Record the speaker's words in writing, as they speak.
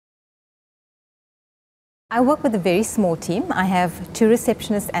I work with a very small team. I have 2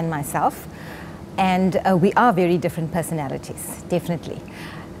 receptionists and myself, and we are very different personalities, definitely.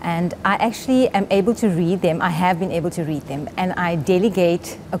 And I actually am able to read them, I have been able to read them, and I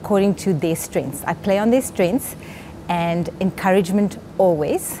delegate according to their strengths. I play on their strengths and encouragement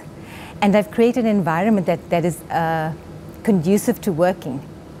always. And I've created an environment that is conducive to working.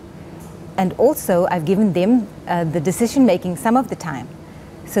 And also I've given them the decision making some of the time,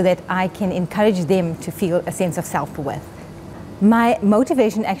 so that I can encourage them to feel a sense of self-worth. My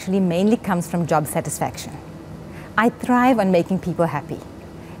motivation actually mainly comes from job satisfaction. I thrive on making people happy.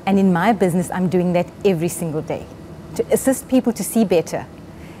 And in my business, I'm doing that every single day. To assist people to see better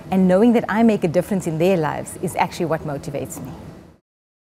and knowing that I make a difference in their lives is actually what motivates me.